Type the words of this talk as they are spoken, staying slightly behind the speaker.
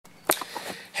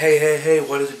Hey,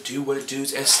 what does it do? What it do?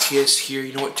 It's STS here.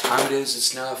 You know what time it is? It's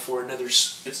time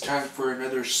for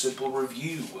another simple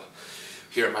review.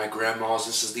 Here at my grandma's.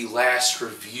 This is the last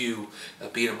review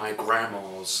of being at my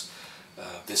grandma's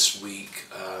this week.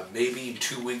 Maybe in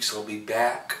 2 weeks I'll be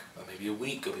back. Or maybe a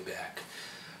week I'll be back.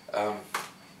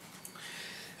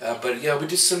 But yeah, we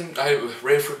did I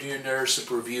read for doing another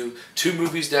simple review. 2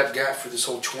 movies that I've got for this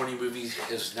whole 20 movies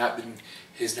has not been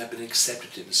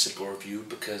accepted in the simple review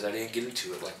because I didn't get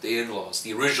into it. Like the In-Laws,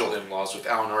 the original In-Laws with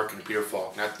Alan Arkin and Peter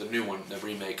Falk, not the new one, the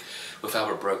remake with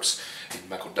Albert Brooks and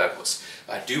Michael Douglas.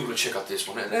 I do want to check out this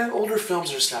one. And then older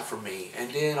films are just not for me.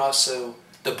 And then also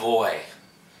The Boy.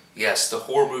 Yes, the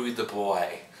horror movie The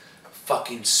Boy.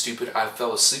 Fucking stupid. I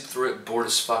fell asleep through it, bored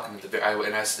as fuck, and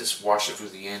I just watched it through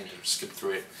the end and skipped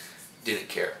through it. Didn't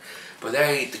care. But that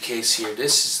ain't the case here.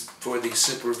 This is for the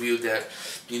simple review that,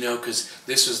 because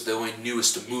this was the only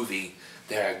newest movie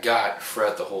that I got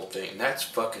throughout the whole thing. And that's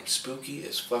fucking spooky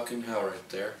as fucking hell right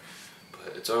there.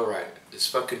 But it's alright. This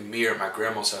fucking mirror at my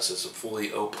grandma's house is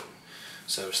fully open.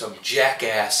 So some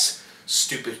jackass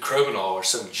stupid criminal or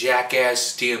some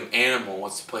jackass damn animal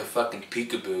wants to play fucking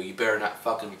peekaboo, you better not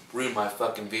fucking ruin my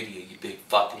fucking video, you big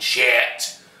fucking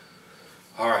shit.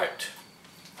 Alright.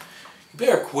 You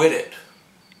better quit it.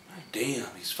 God damn,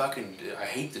 he's fucking, I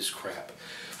hate this crap.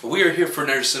 But we are here for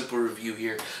another simple review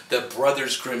here. The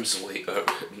Brothers Grimsby.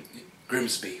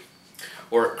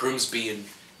 Or Grimsby in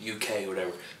UK,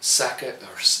 whatever. Sacha,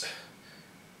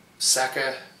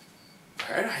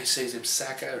 I don't know how you say his name,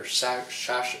 Sacha or Sacha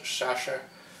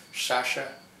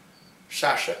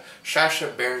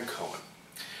Baron Cohen.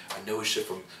 I know his shit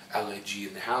from LAG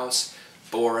in the House,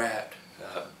 Borat,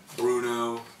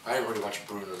 Bruno. I didn't really watch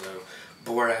Bruno though.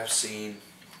 Borat I've seen.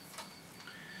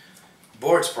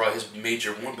 Borat's probably his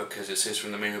major one because it says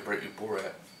from the main break of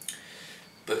Borat.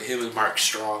 But him and Mark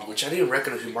Strong, which I didn't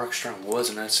recognize who Mark Strong was,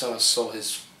 and I saw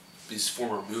his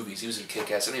former movies. He was in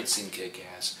Kick-Ass. I didn't see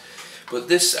Kick-Ass. But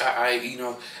this, I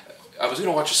was going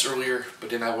to watch this earlier, but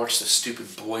then I watched the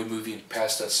stupid Boy movie and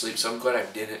passed out asleep, so I'm glad I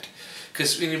didn't.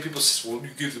 Because people say, well, you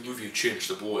give the movie a chance,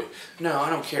 The Boy. No, I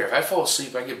don't care. If I fall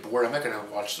asleep, I get bored, I'm not going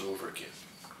to watch it over again.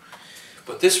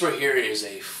 But this right here is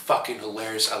a fucking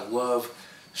hilarious. I love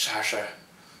Sacha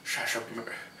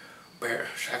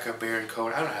Baron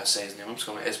Cohen. I don't know how to say his name. I'm just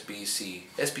going to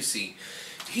SBC.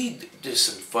 He did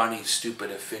some funny,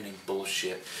 stupid, offending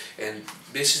bullshit, and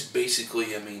this is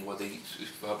basically,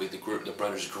 probably the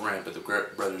Brothers Grimm, but the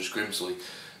Brothers Grimsby,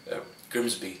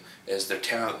 as their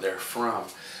town they're from.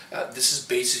 This is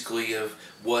basically of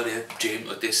what if James,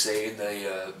 like they say in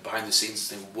the behind the scenes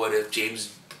thing, what if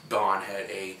James Bond had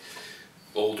a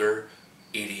older,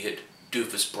 idiot,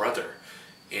 doofus brother.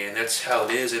 And that's how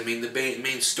it is. I mean, the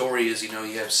main story is, you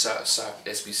have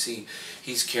SBC.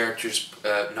 He's characters,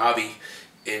 Nobby,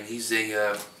 and he's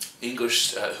a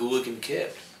English hooligan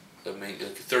kid. I mean, like a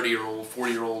 30-year-old,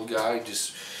 40-year-old guy,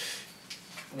 just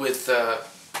with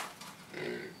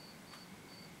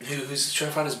who's trying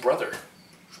to find his brother.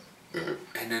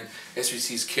 And then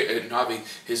SBC's Nobby,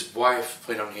 his wife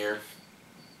played on here,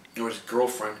 or his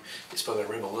girlfriend, is played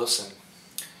by Rebel Wilson.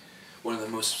 One of the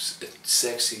most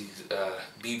sexy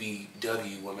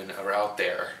BBW women are out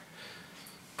there.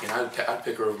 And I'd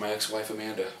pick her over my ex-wife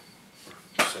Amanda.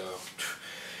 So,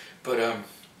 but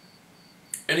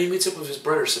and he meets up with his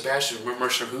brother Sebastian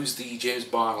Mercer, who's the James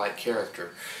Bond-like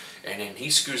character, and then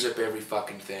he screws up every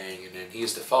fucking thing, and then he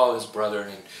has to follow his brother,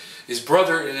 and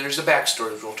and there's a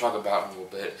backstory which we'll talk about in a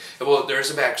little bit. Well, there's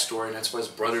a backstory, and that's why his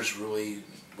brother's really,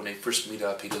 when they first meet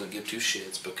up, he doesn't give 2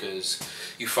 shits, because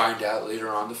you find out later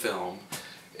on in the film,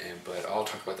 but I'll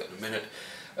talk about that in a minute.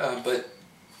 But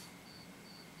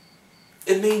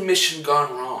a main mission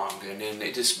gone wrong, and then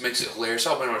it just makes it hilarious.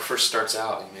 When it first starts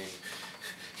out,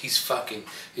 he's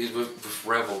with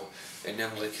Rebel, and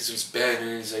then he's in his bed,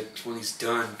 and he's like, when he's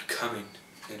done coming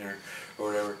in her or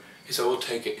whatever, he said, "We'll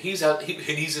take it." He's out, and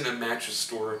he's in a mattress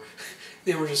store.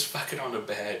 They were just fucking on the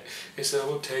bed. He said,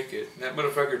 "We'll take it." And that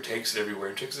motherfucker takes it everywhere.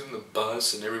 He takes it in the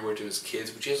bus and everywhere to his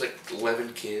kids, which he has like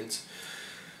 11 kids.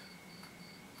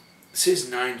 It says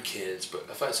 9 kids, but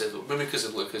if I said maybe because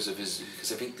I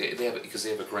think they have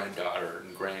a granddaughter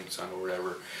and grandson or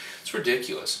whatever. It's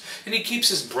ridiculous. And he keeps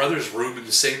his brother's room in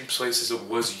the same place as it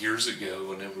was years ago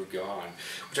when they were gone,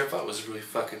 which I thought was really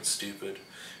fucking stupid.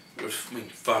 It was,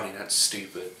 funny, not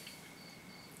stupid.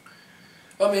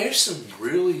 There's some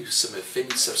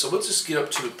offending stuff. So let's just get up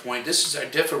to the point. I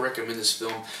definitely recommend this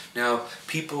film. Now,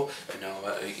 people,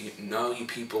 you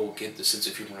people get the sense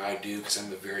of humor I do, because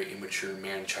I'm a very immature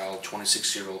man-child,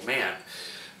 26-year-old man.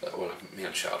 well,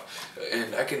 man, child,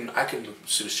 and I can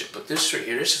sue shit. But this right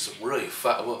here, this is some really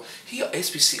well.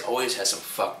 SBC always has some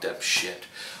fucked up shit.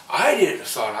 I didn't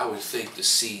thought I would think the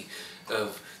scene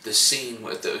at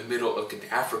the middle of in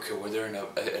Africa where they're in a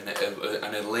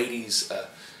lady's,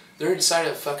 they're inside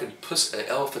a fucking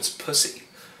elephant's pussy,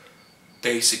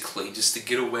 basically, just to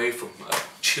get away from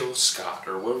Chill Scott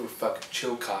or whatever fucking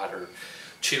Chilcott or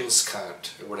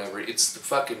Chillscott or whatever. It's the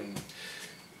fucking.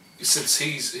 Since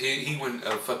he went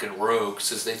fucking rogue,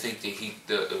 since they think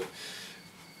that the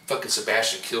fucking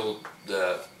Sebastian killed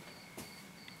the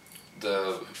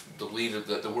leader of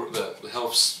the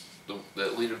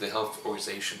leader of the health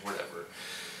organization, whatever,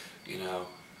 you know.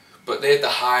 But they had to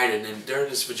hide, and then they're in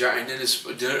this vagina, and then this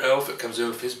elephant comes over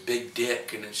with his big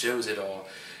dick, and it shows it all,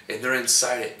 and they're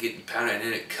inside it getting pounded, and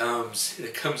then it comes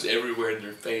everywhere in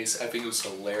their face. I think it was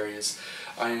hilarious.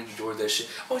 I enjoyed that shit.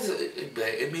 Oh,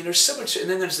 I mean, there's so much, and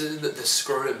then there's the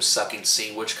scrotum sucking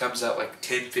scene, which comes out like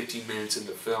 10-15 minutes in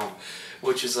the film,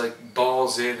 which is like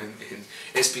balls in, and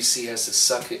SBC has to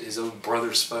suck his own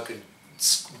brother's fucking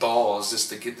balls just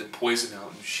to get the poison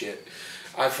out and shit.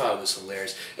 I thought it was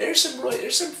hilarious.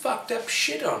 There's some fucked up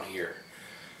shit on here.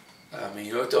 I mean,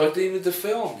 you know, at the end of the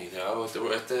film, you know, at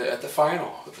the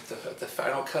final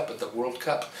cup, at the World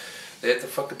Cup. They have to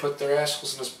fucking put their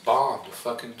assholes in this bomb to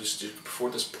fucking just before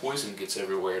this poison gets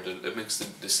everywhere. It makes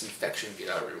this infection get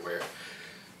everywhere.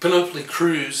 Penelope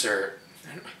Cruz,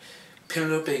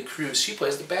 she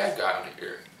plays the bad guy on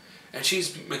here, and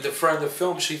she's in the front of the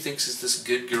film. She thinks is this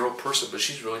good girl person, but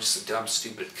she's really just a dumb,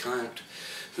 stupid cunt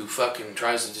who fucking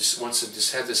wants to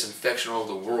just have this infection all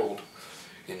over the world.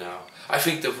 You know, I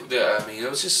think I mean, it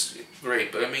was just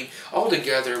great. But I mean,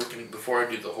 altogether, before I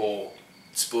do the whole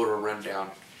spoiler rundown.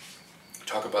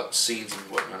 Talk about the scenes and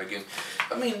whatnot again.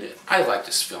 I mean, I like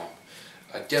this film.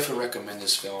 I definitely recommend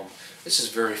this film. This is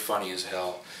very funny as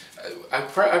hell. I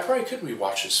probably could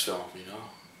rewatch this film, you know.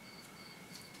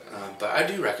 But I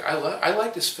do I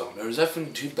like this film. There's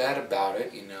nothing too bad about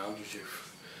it, you know. There's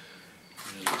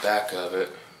the back of it.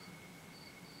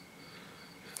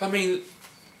 I mean,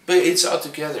 but it's all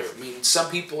together. I mean, some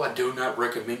people I do not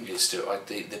recommend this to, like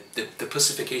the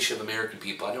pacification of American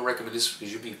people. I don't recommend this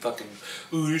because you'd be fucking,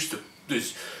 ooh,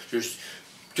 there's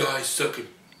guys sucking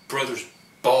brothers'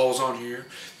 balls on here.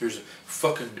 There's a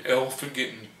fucking elephant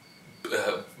getting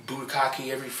bukkake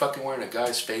every fucking where in a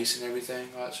guy's face and everything.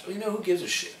 So, you know, who gives a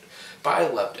shit? But I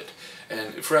loved it.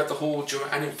 And throughout the whole journey,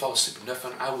 I didn't fall asleep or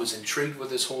nothing. I was intrigued with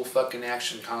this whole fucking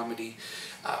action comedy.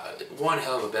 One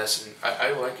hell of a best. And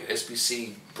I like it.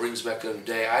 SBC brings back the other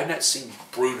day. I had not seen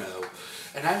Bruno,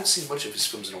 and I haven't seen much of his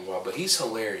films in a while, but he's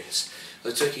hilarious.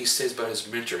 It's like he says about his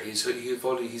mentor. He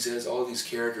has all these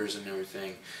characters and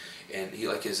everything, and he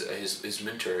like his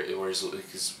mentor or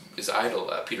his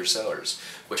idol, Peter Sellers,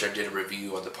 which I did a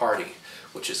review on The Party,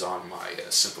 which is on my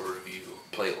simple review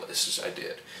playlist, as I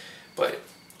did. But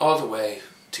all the way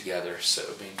together. So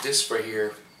I mean, this right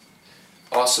here,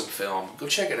 awesome film. Go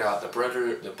check it out. The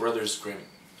Brothers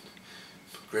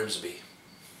Grimsby.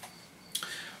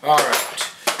 All right.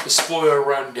 The spoiler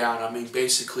rundown. I mean,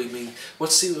 basically,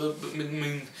 let's see.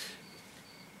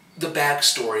 The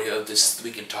backstory of this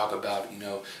we can talk about. You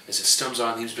know, as it stems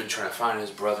on, he's been trying to find his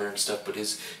brother and stuff, but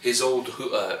his old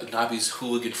Nabi's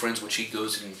hooligan friends, which he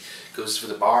goes for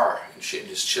the bar and shit and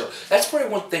just chill. That's probably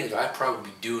one thing that I'd probably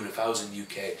be doing if I was in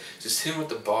UK. Just him at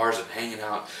the bars and hanging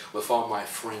out with all my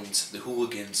friends, the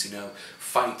hooligans. You know,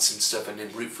 fights and stuff, and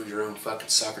then root for your own fucking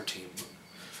soccer team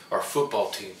or football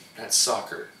team. Not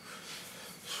soccer.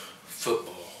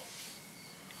 Football.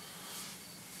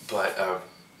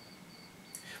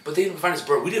 But they didn't find his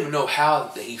brother. We didn't even know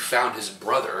how that he found his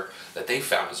brother, that they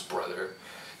found his brother.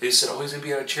 They just said, oh, he's going to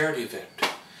be at a charity event.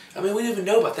 I mean, we didn't even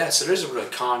know about that, so there isn't really a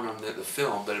con on the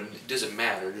film, but it doesn't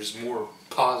matter. There's more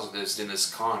positives than this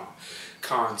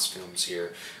cons films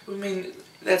here. I mean,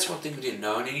 that's one thing we didn't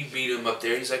know, and then you meet him up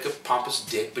there, he's like a pompous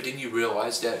dick, but then you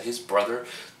realize that his brother,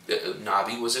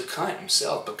 Nabi, was a cunt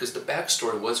himself, because the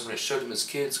backstory was when it showed him his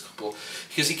kids,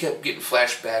 because he kept getting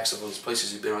flashbacks of all these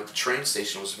places he'd been at the train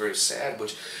station. It was very sad,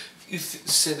 which you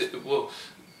said that, well,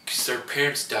 because their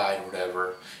parents died or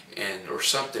whatever, or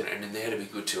something, and then they had to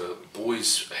go to a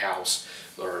boys' house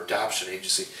or adoption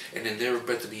agency, and then they were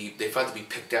about to be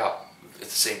picked out at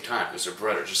the same time because they're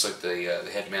brothers, just like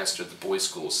the headmaster of the boys'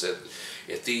 school said,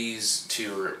 if these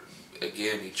two are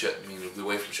again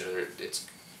away from each other, it's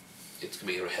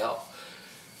gonna be hell.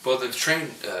 But the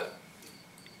train,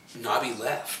 Nabi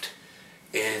left,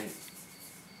 and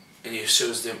he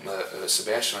shows them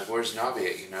Sebastian like, where's Nabi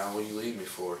at? You know, what do you leave me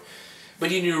for? But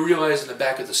then you realize in the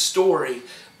back of the story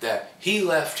that he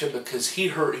left him because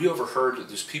he overheard that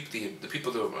those people, the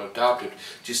people that were adopted,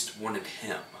 just wanted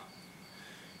him,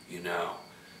 you know,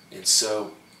 and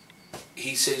so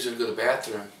he said he was going to go to the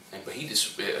bathroom, but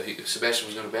Sebastian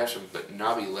was going to the bathroom, but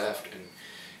Nabi left, and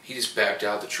he just backed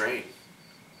out of the train,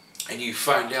 and you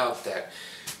find out that,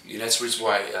 you know, that's the reason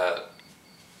why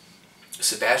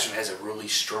Sebastian has a really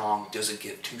strong, doesn't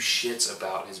give two shits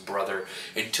about his brother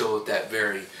until at that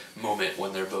very moment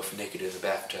when they're both naked in the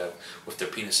bathtub with their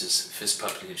penises fist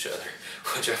pumping each other,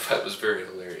 which I thought was very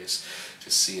hilarious to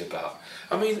see about.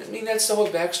 I mean that's the whole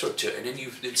backstory to it. And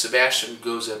then Sebastian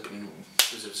goes up and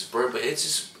visits his brother, but it's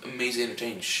just amazing,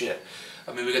 entertaining shit.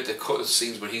 I mean, we got the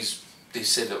scenes where they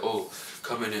said that, oh,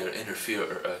 come in and interfere,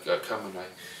 or come and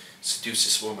seduce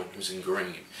this woman who's in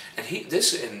green, and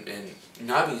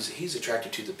Nabi's, he's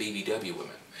attracted to the BBW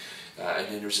women, and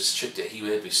then there's this chick that he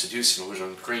would be seducing who was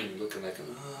on green, looking like,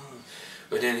 oh.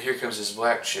 But then here comes this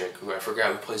black chick who I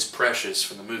forgot who plays Precious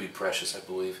from the movie Precious, I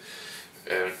believe.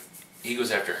 He goes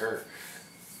after her,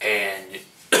 and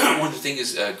one of the things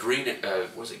is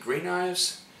was it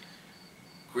Greenhouse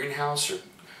or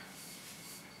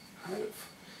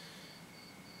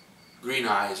Green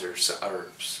Eyes or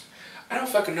I don't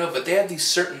fucking know, but they had these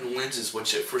certain lenses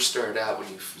which it first started out when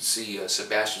you see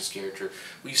Sebastian's character,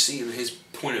 we see his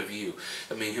point of view.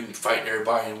 I mean, him fighting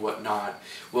everybody and whatnot.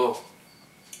 Well,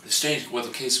 the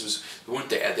case was one of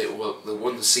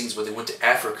the scenes where they went to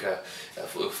Africa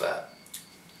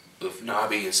with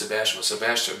Nabi and Sebastian. Well,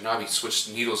 Sebastian and Nabi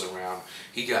switched needles around.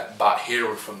 He bought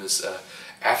heroin from this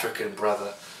African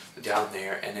brother down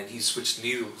there, and then he switched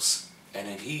needles, and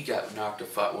then he got knocked the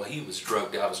fuck. Well, he was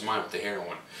drugged out of his mind with the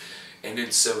heroin. And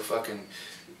then so fucking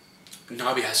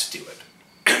Nabi has to do it.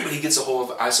 But he gets a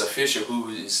hold of Isla Fisher, who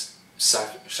is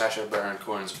Sacha Baron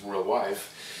Cohen's real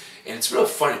wife. And it's real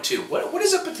funny too. What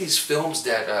is up with these films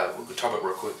that we'll talk about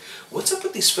real quick? What's up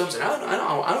with these films? And I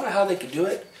don't know how they can do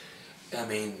it. I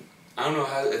mean, I don't know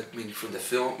how. I mean, from the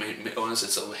film, honestly,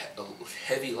 it's a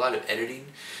heavy lot of editing.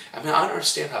 I mean, I don't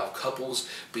understand how couples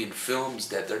be in films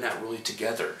that they're not really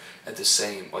together at the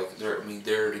same. Like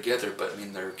they're together, but I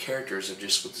mean their characters are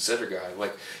just with this other guy.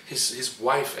 Like his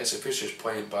wife, Isla Fisher, is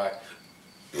played by.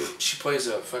 She plays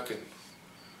a fucking.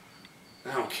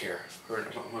 I don't care.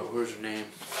 Where's her name?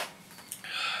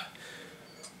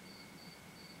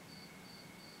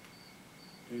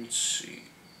 Let's see.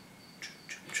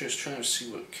 I'm just trying to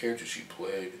see what character she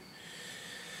played.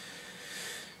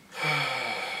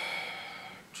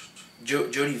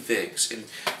 Jodie Viggs,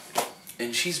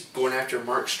 and she's going after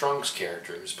Mark Strong's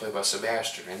character, who's played by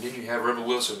Sebastian, and then you have Rebel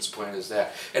Wilson's playing as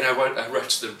that. And I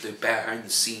watched the behind the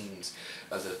scenes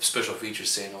of the special features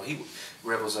saying, oh,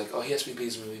 Rebel's like, oh, he asked me to be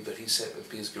his movie, but he said to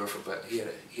be his girlfriend, but he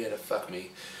had to fuck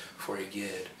me before he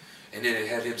did. And then it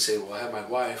had him say, well, I have my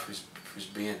wife who's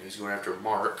going after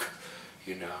Mark,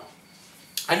 you know.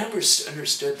 I never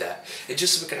understood that. And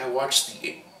just because I watched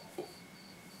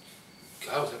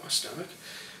God, was that my stomach?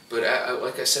 But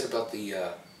like I said about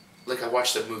like I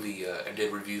watched the movie and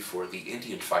did a review for The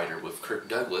Indian Fighter with Kirk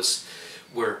Douglas,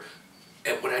 where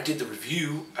when I did the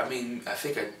review, I mean, I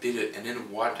think I did it and then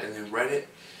read it.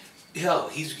 Hell,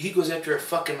 he goes after a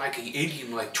fucking like an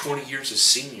Indian, like 20 years his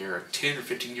senior, or 10 or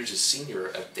 15 years his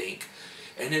senior, I think.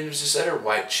 And then there's this other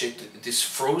white chick that just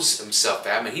froze himself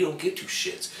out. I mean, he don't get two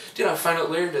shits. Then I find out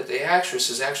later that the actress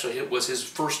was his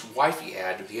first wife he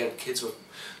had kids with.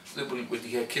 When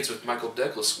he had kids with Michael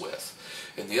Douglas with.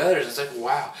 And the others, it's like,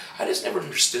 wow, I just never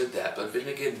understood that. But then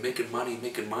again, making money,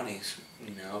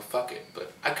 you know, fuck it.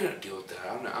 But I couldn't deal with that. I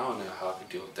don't know how I could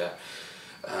deal with that.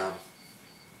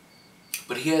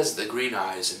 But he has the green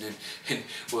eyes, and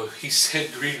he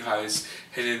said green eyes,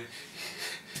 and then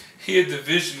he had the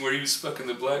vision where he was fucking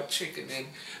the black chick, and then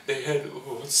they had,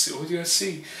 what do you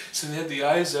see? So they had the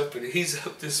eyes up, and he's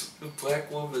up this black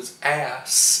woman's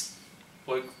ass,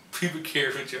 like, people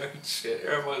care for giant shit.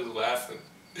 Everybody was laughing.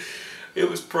 It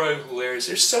was probably hilarious.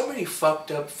 There's so many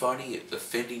fucked up, funny,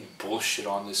 offending bullshit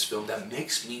on this film that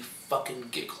makes me fucking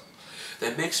giggle.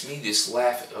 That makes me just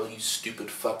laugh at, oh, you stupid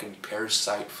fucking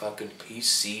parasite fucking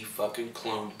PC fucking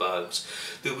clone bugs.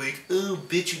 They're like, oh,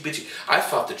 bitchy. I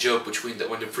thought the joke between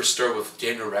when they first started with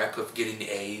Daniel Radcliffe getting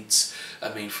AIDS,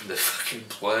 I mean, from the fucking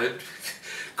blood,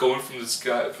 going from this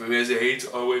guy, from his AIDS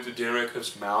all the way to Dan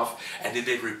Radcliffe's mouth, and then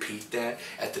they repeat that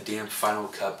at the damn final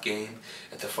Cup game,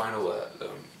 at the final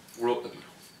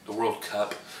World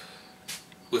Cup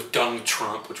with Donald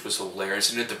Trump, which was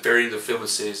hilarious. And at the very end of the film, it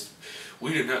says,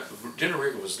 Daniel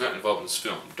Radcliffe was not involved in this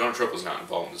film. Donald Trump was not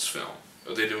involved in this film.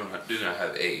 They do not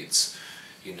have AIDS,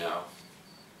 you know.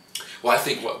 Well, I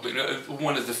think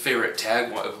one of the favorite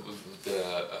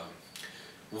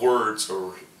words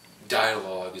or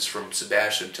dialogue is from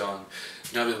Sebastian telling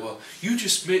Annabelle, well, you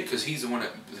just made, because he's the one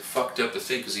that fucked up the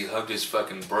thing because he hugged his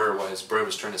fucking brother while his brother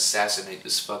was trying to assassinate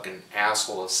this fucking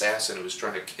asshole assassin who was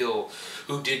trying to kill,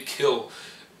 who did kill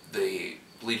the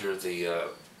leader of the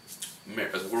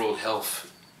World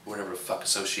Health, whatever the fuck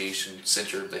Association,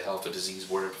 Center of the Health of Disease,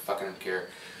 whatever, fucking don't care.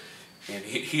 And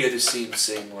he had this scene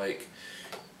saying like,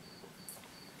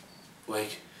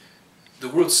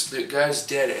 the guy's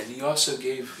dead, and he also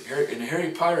gave, and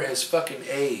Harry Potter has fucking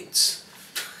AIDS.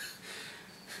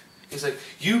 He's like,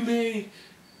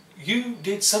 you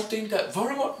did something that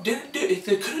Voldemort didn't do,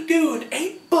 they couldn't do in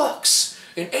 8 books,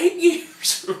 in 8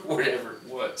 years, or whatever it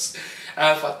was. And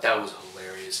I thought that was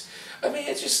hilarious. I mean,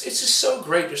 it's just so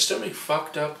great. There's so many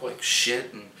fucked up, like,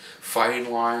 shit and fighting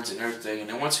lines and everything. And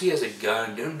then once he has a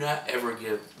gun, do not ever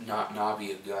give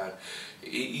Nobby a gun.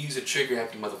 He's a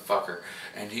trigger-happy motherfucker.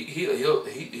 And he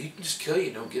can just kill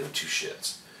you, don't give him 2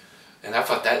 shits. And I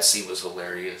thought that scene was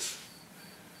hilarious.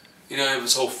 You know,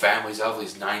 his whole family's out,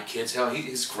 these 9 kids. Hell,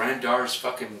 his granddaughter's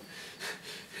fucking...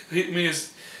 I mean,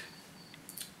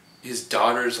 his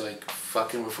daughter's like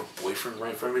fucking with her boyfriend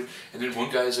right in front of me. And then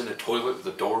one guy's in the toilet with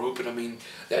the door open. I mean,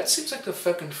 that seems like the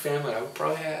fucking family I would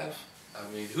probably have. I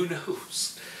mean, who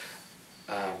knows?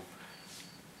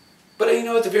 But you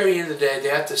know, at the very end of the day, they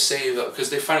have to save, because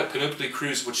they find out Penélope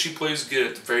Cruz, what she plays good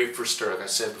at the very first start, like I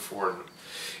said before.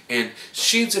 And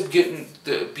she ends up getting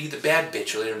to be the bad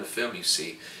bitch later in the film, you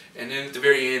see. And then at the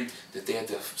very end, that they had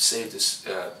to save this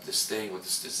this thing with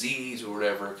this disease or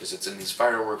whatever, because it's in these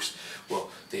fireworks. Well,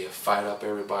 they fight up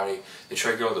everybody. They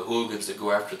try to get all the hooligans to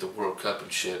go after the World Cup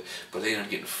and shit, but they end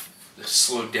up getting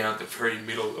slowed down at the very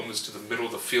middle, almost to the middle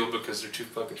of the field, because they're too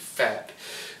fucking fat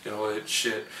and all that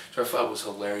shit. So I thought it was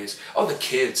hilarious. Oh, the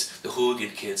kids, the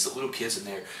hooligan kids, the little kids in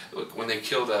there. Look, when they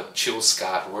killed Chill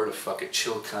Scott, or the fucking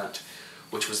Chill Cunt,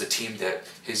 which was a team that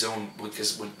his own,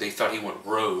 because when they thought he went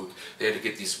rogue, they had to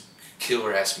get these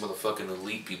killer-ass motherfucking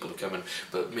elite people to come in.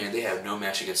 But, man, they have no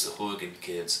match against the hooligan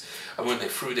kids. And when they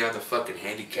threw down the fucking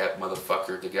handicapped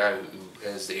motherfucker, the guy who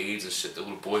has the AIDS and shit, the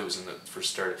little boy who was in the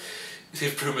first started, they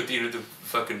threw him at the end of the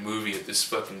fucking movie at this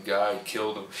fucking guy and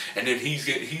killed him. And then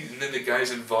and then the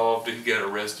guy's involved and he got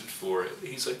arrested for it.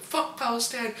 He's like, fuck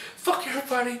Palestine, fuck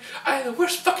everybody,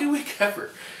 worst fucking week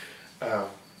ever.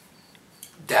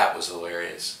 That was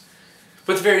hilarious.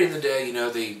 But at the very end of the day, you know,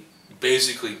 they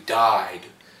basically died,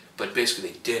 but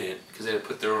basically they didn't, because they had to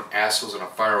put their own assholes on a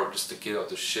firework just to get all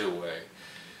this shit away.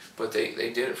 But they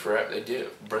did it forever. They did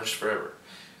it, brushed forever.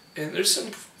 And there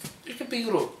can be a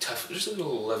little tough, there's a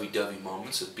little lovey-dovey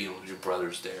moments of being with your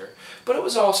brothers there. But it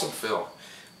was an awesome film.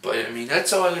 But, I mean,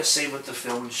 that's all I gotta say with the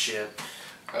film and shit.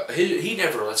 He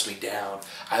never lets me down.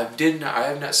 I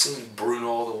have not seen Bruno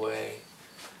all the way.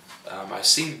 I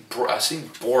seen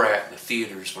Borat in the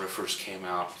theaters when it first came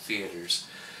out. Theaters.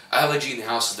 Elegy in the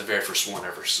House is the very first one I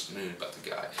ever knew about the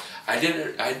guy. I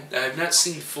have not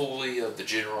seen fully of The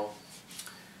General,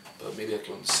 but maybe I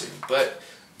can see. But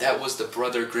that was the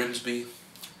brother Grimsby,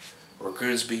 or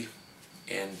Grimsby,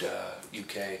 and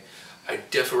UK. I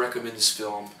definitely recommend this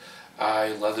film. I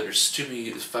love that there's too many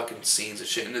fucking scenes and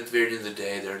shit. And at the very end of the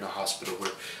day, they're in the hospital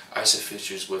where Isla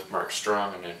Fisher's with Mark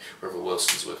Strong, and then River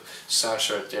Wilson's with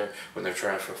Sacha right there, when they're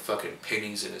trying for fucking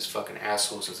pennies in his fucking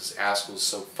asshole, since his asshole is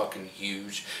so fucking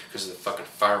huge because of the fucking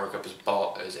firework up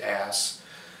his ass.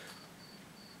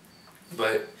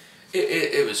 But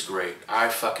it was great.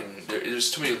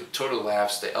 There's too many total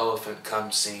laughs. The elephant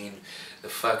cum scene, the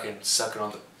fucking sucking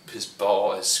on his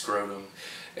ball, his scrotum,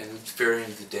 and at the very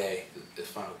end of the day, the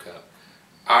final cut.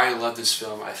 I love this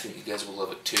film. I think you guys will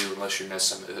love it too, unless you're not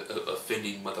some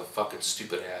offending motherfucking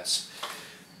stupid ass.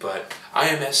 But I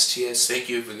am STS. Thank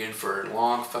you again for a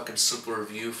long fucking simple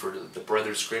review for the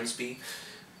brothers Grimsby.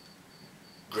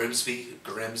 Grimsby,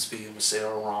 I'm gonna say it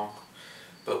all wrong.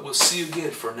 But we'll see you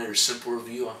again for another simple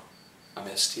review. I'm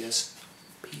STS.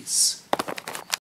 Peace.